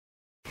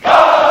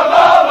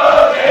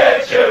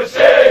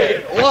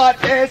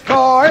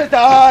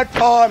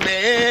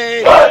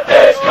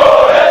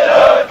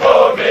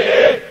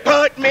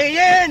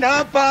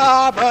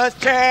barber's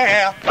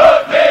chair.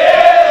 Put me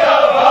in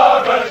a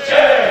barber's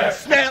chair.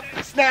 Snip,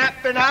 snap,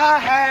 and I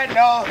had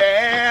no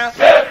hair.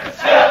 Snip,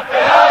 snap,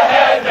 and I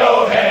had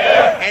no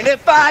hair. And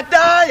if I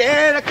die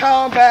in a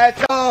combat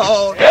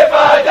zone, If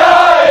I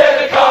die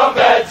in a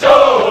combat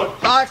zone,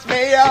 box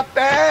me up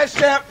and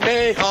ship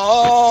me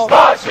home.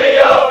 box me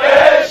up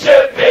and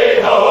ship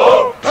me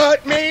home.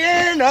 Put me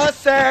in a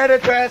set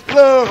of dress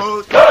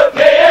blues. Put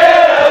me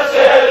in a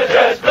set of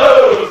dress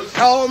blues.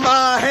 Comb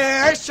my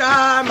hair,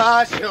 shine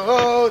my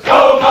shoes.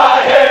 Comb my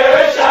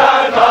hair and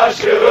shine my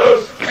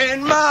shoes.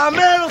 Pin my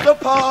medals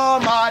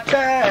upon my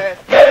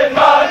chest. Pin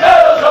my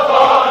medals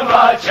upon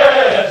my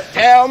chest.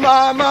 Tell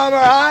my mama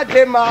I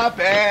did my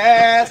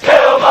best.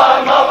 Tell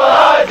my mama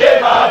I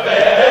did my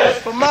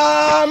best. But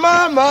my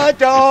mama,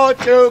 don't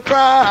you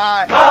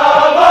cry.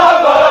 My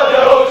mama,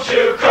 don't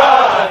you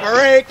cry.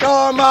 Break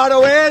our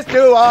motto is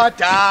do or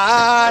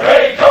die.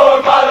 Great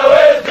core motto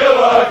is do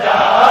or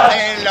die.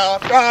 Say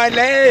love, cry,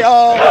 Leo.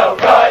 Love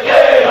right,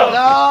 Leo.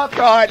 Love,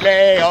 cry,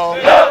 Leo.